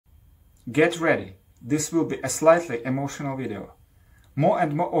Get ready, this will be a slightly emotional video. More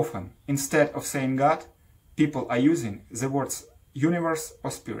and more often, instead of saying God, people are using the words universe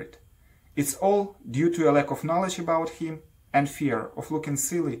or spirit. It's all due to a lack of knowledge about him and fear of looking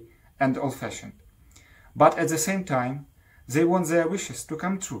silly and old-fashioned. But at the same time, they want their wishes to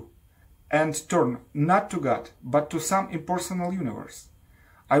come true and turn not to God, but to some impersonal universe.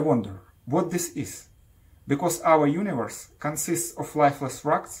 I wonder what this is, because our universe consists of lifeless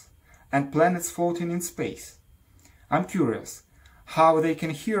rocks and planets floating in space. I'm curious how they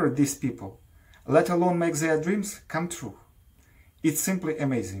can hear these people, let alone make their dreams come true. It's simply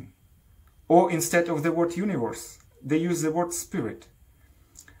amazing. Or instead of the word universe, they use the word spirit.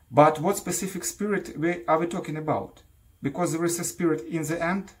 But what specific spirit are we talking about? Because there is a spirit in the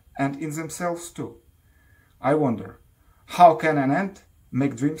ant and in themselves too. I wonder, how can an ant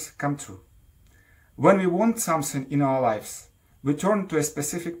make dreams come true? When we want something in our lives, we turn to a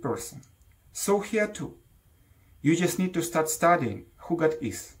specific person. So here too. You just need to start studying who God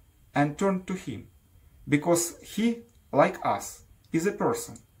is and turn to Him. Because He, like us, is a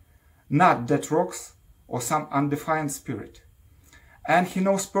person, not dead rocks or some undefined spirit. And He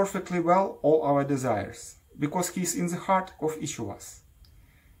knows perfectly well all our desires, because He is in the heart of each of us.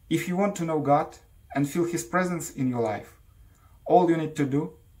 If you want to know God and feel His presence in your life, all you need to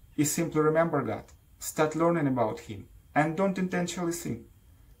do is simply remember God, start learning about Him, and don't intentionally sin.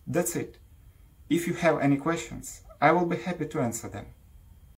 That's it. If you have any questions, I will be happy to answer them.